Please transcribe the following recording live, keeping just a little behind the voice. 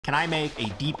Can I make a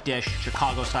deep dish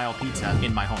Chicago-style pizza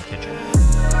in my home kitchen?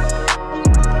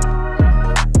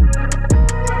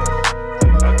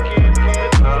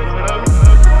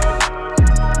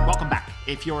 Welcome back.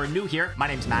 If you're new here, my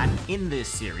name's Matt. In this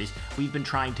series, we've been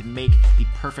trying to make the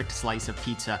perfect slice of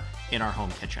pizza in our home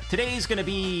kitchen. Today's gonna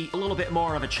be a little bit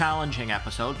more of a challenging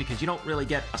episode because you don't really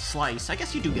get a slice. I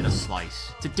guess you do get a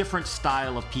slice. It's a different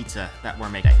style of pizza that we're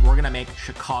making. We're gonna make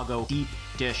Chicago deep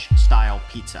dish style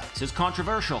pizza. This is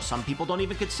controversial. Some people don't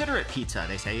even consider it pizza.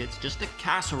 They say it's just a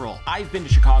casserole. I've been to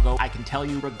Chicago. I can tell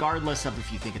you, regardless of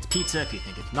if you think it's pizza, if you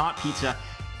think it's not pizza,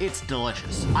 it's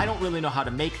delicious. I don't really know how to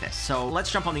make this, so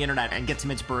let's jump on the internet and get some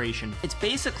inspiration. It's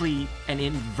basically an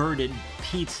inverted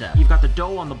pizza. You've got the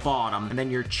dough on the bottom, and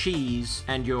then your cheese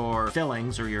and your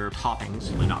fillings, or your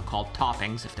toppings, really not called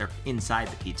toppings if they're inside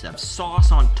the pizza.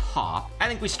 Sauce on top. I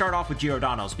think we start off with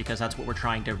GIORDANO'S because that's what we're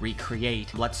trying to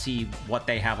recreate. Let's see what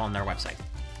they have on their website.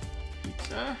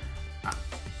 Pizza.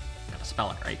 Gotta spell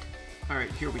it right. All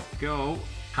right, here we go.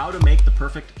 How to make the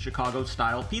perfect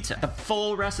Chicago-style pizza. The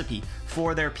full recipe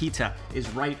for their pizza is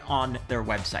right on their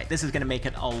website. This is gonna make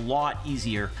it a lot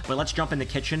easier, but let's jump in the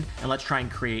kitchen and let's try and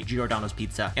create GIORDANO'S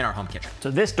pizza in our home kitchen. So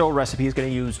this dough recipe is gonna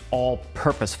use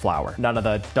all-purpose flour. None of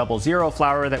the 00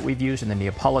 flour that we've used in the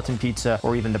Neapolitan pizza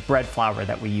or even the bread flour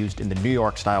that we used in the New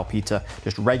York-style pizza,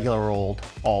 just regular old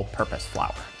all-purpose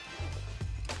flour.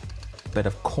 A bit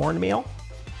of cornmeal,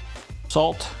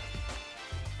 salt,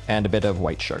 and a bit of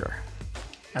white sugar.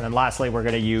 And then lastly, we're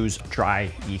gonna use dry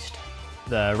yeast.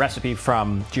 The recipe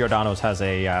from GIORDANO'S has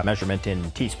a measurement in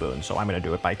teaspoons, so I'm gonna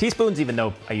do it by teaspoons, even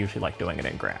though I usually like doing it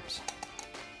in grams.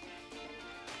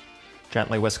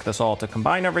 Gently whisk this all to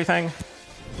combine everything.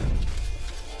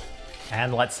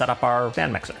 And let's set up our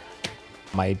stand mixer.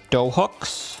 My dough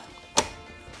hooks,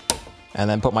 and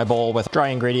then put my bowl with dry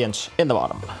ingredients in the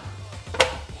bottom.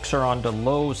 Mixer on to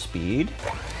low speed,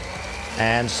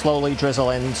 and slowly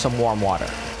drizzle in some warm water.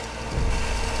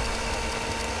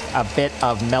 A bit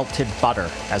of melted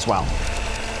butter as well.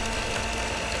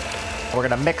 We're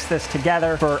gonna mix this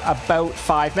together for about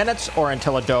 5 minutes or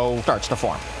until a dough starts to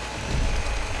form.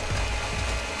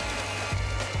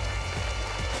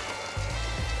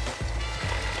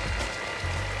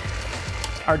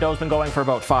 Our dough's been going for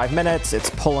about 5 minutes. It's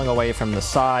pulling away from the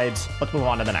sides. Let's move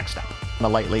on to the next step. I'm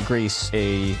gonna lightly grease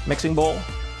a mixing bowl.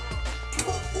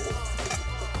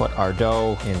 Put our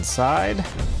dough inside.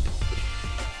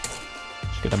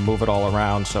 Gonna move it all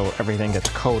around so everything gets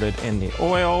coated in the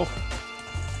oil.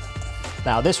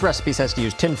 Now this recipe says to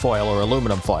use tin foil or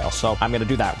aluminum foil, so I'm gonna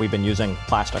do that. We've been using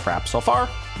plastic wrap so far.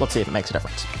 Let's see if it makes a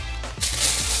difference.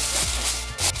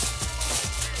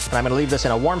 And I'm gonna leave this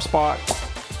in a warm spot.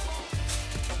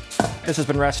 This has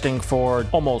been resting for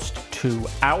almost 2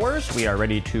 hours. We are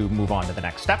ready to move on to the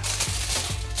next step.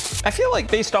 I feel like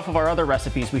based off of our other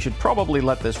recipes, we should probably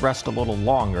let this rest a little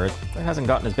longer. It hasn't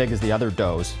gotten as big as the other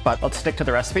doughs, but let's stick to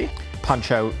the recipe.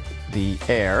 Punch out the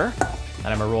air, and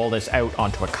I'm gonna roll this out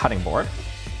onto a cutting board.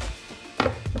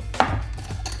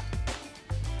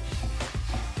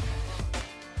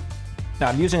 Now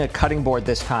I'm using a cutting board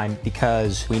this time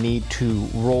because we need to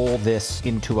roll this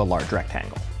into a large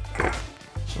rectangle.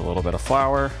 Just a little bit of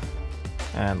flour,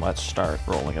 and let's start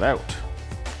rolling it out.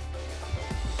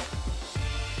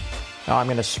 Now I'm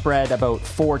gonna spread about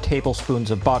 4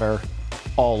 tablespoons of butter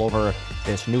all over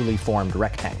this newly formed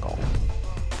rectangle.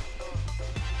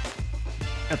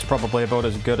 That's probably about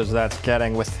as good as that's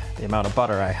getting with the amount of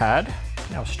butter I had.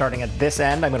 Now starting at this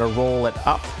end, I'm gonna roll it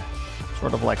up,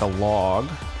 sort of like a log.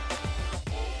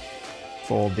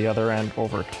 Fold the other end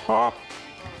over top,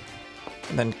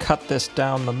 and then cut this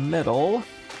down the middle.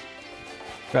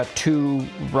 Got 2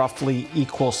 roughly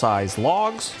equal sized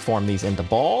logs, form these into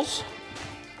balls.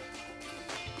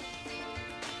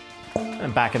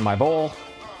 And back in my bowl.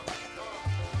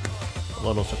 A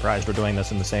little surprised we're doing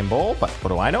this in the same bowl, but what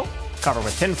do I know? Cover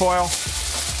with tin foil.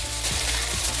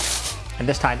 And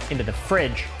this time into the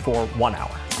fridge for 1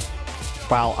 hour.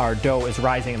 While our dough is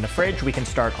rising in the fridge, we can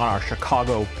start on our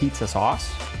Chicago pizza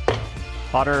sauce.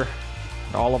 Butter,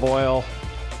 olive oil,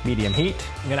 medium heat.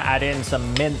 I'm gonna add in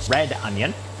some minced red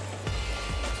onion,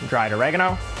 some dried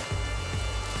oregano,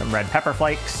 some red pepper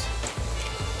flakes,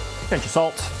 a pinch of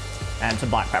salt, and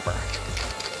some black pepper.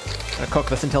 I'm gonna cook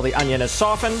this until the onion is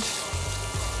softened.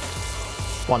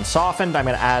 Once softened, I'm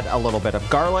gonna add a little bit of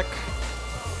garlic.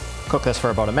 Cook this for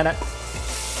about a minute.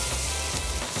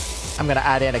 I'm gonna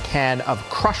add in a can of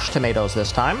crushed tomatoes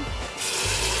this time,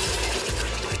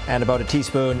 and about a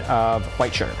teaspoon of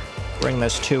white sugar. Bring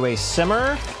this to a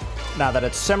simmer. Now that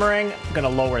it's simmering, I'm gonna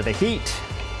lower the heat.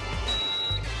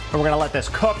 And we're gonna let this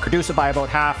cook, reduce it by about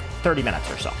half, 30 minutes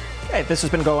or so. Okay, this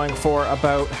has been going for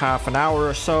about half an hour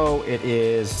or so. It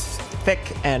is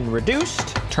thick and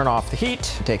reduced. Turn off the heat,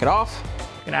 take it off.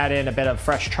 You can add in a bit of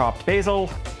fresh chopped basil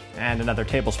and another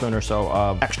tablespoon or so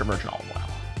of extra virgin olive oil.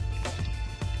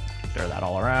 Stir that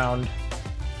all around.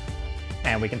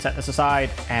 And we can set this aside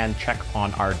and check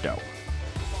on our dough.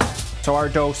 So our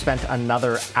dough spent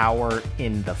another hour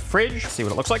in the fridge. See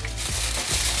what it looks like.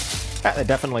 Yeah, it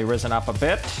definitely risen up a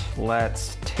bit.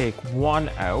 Let's take one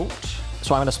out.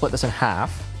 So I'm gonna split this in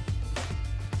half.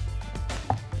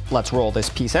 Let's roll this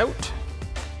piece out.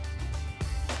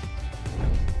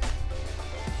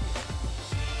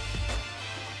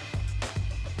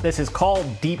 This is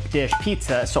called deep dish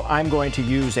pizza, so I'm going to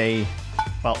use a,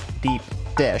 well, deep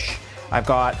dish. I've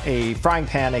got a frying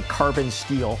pan, a carbon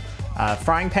steel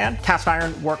frying pan. Cast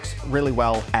iron works really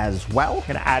well as well.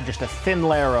 I'm gonna add just a thin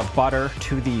layer of butter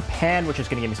to the pan, which is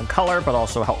gonna give me some color, but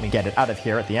also help me get it out of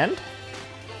here at the end.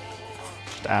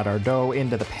 Just add our dough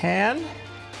into the pan,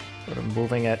 sort of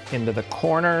moving it into the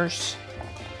corners.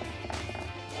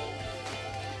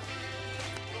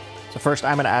 So first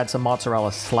I'm gonna add some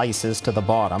mozzarella slices to the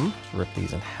bottom. Rip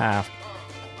these in half.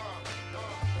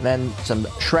 Then some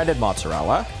shredded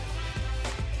mozzarella.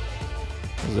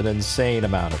 This is an insane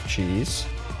amount of cheese.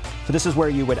 So this is where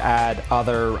you would add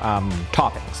other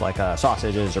toppings like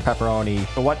sausages or pepperoni.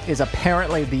 But what is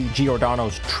apparently the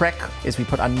GIORDANO'S trick is we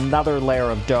put another layer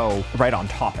of dough right on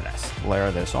top of this. Layer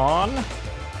this on,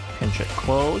 pinch it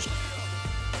closed.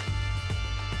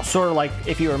 Sort of like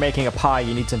if you were making a pie,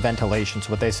 you need some ventilation.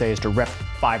 So what they say is to rip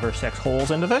 5 or 6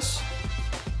 holes into this.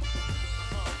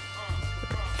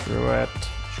 Through it.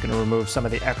 Just gonna remove some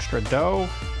of the extra dough.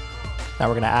 Now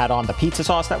we're gonna add on the pizza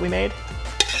sauce that we made.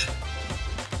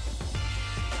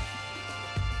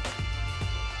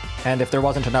 And if there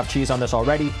wasn't enough cheese on this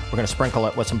already, we're gonna sprinkle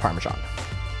it with some Parmesan.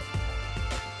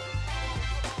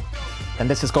 And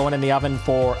this is going in the oven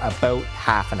for about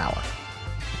half an hour.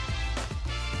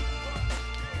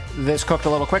 This cooked a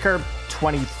little quicker,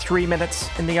 23 minutes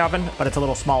in the oven, but it's a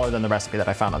little smaller than the recipe that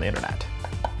I found on the internet.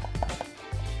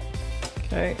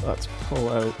 Okay, let's pull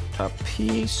out a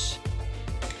piece.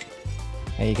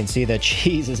 And you can see the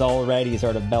cheese is already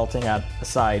sort of melting at the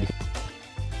side.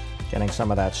 Getting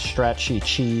some of that stretchy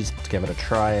cheese. Let's give it a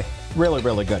try. Really,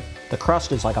 really good. The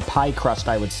crust is like a pie crust,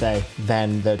 I would say,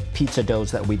 than the pizza doughs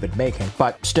that we've been making,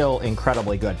 but still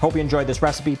incredibly good. Hope you enjoyed this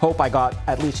recipe. Hope I got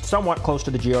at least somewhat close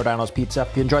to the GIORDANO'S pizza.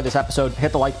 If you enjoyed this episode,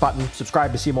 hit the like button,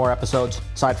 subscribe to see more episodes.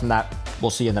 Aside from that,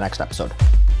 we'll see you in the next episode.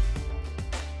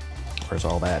 Where's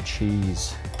all that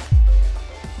cheese?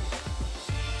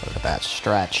 Look at that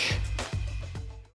stretch.